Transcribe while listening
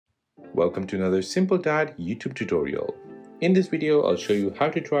Welcome to another Simple Dad YouTube tutorial. In this video, I'll show you how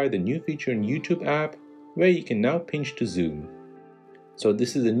to try the new feature in YouTube app where you can now pinch to zoom. So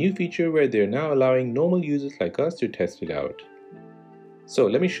this is a new feature where they're now allowing normal users like us to test it out. So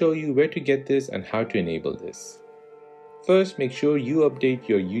let me show you where to get this and how to enable this. First, make sure you update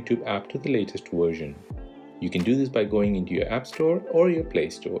your YouTube app to the latest version. You can do this by going into your App Store or your Play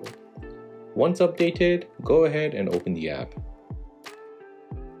Store. Once updated, go ahead and open the app.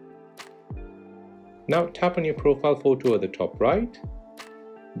 Now tap on your profile photo at the top right,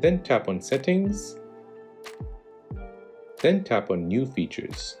 then tap on Settings, then tap on New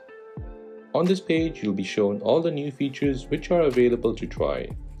Features. On this page, you'll be shown all the new features which are available to try.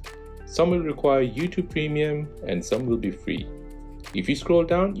 Some will require YouTube Premium and some will be free. If you scroll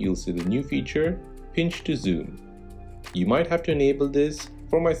down, you'll see the new feature, Pinch to Zoom. You might have to enable this.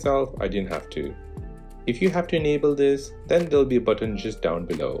 For myself, I didn't have to. If you have to enable this, then there'll be a button just down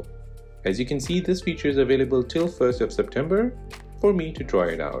below. As you can see, this feature is available till 1st of September for me to try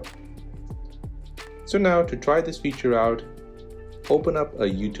it out. So now to try this feature out, open up a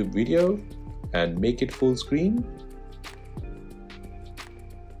YouTube video and make it full screen.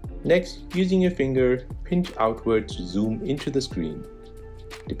 Next, using your finger, pinch outwards to zoom into the screen.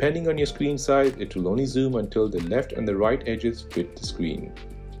 Depending on your screen size, it will only zoom until the left and the right edges fit the screen.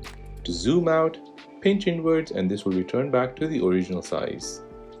 To zoom out, pinch inwards and this will return back to the original size.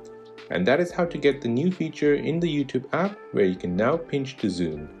 And that is how to get the new feature in the YouTube app where you can now pinch to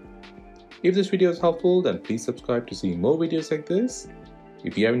zoom. If this video is helpful, then please subscribe to see more videos like this.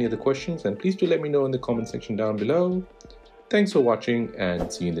 If you have any other questions, then please do let me know in the comment section down below. Thanks for watching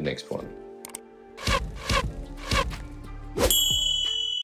and see you in the next one.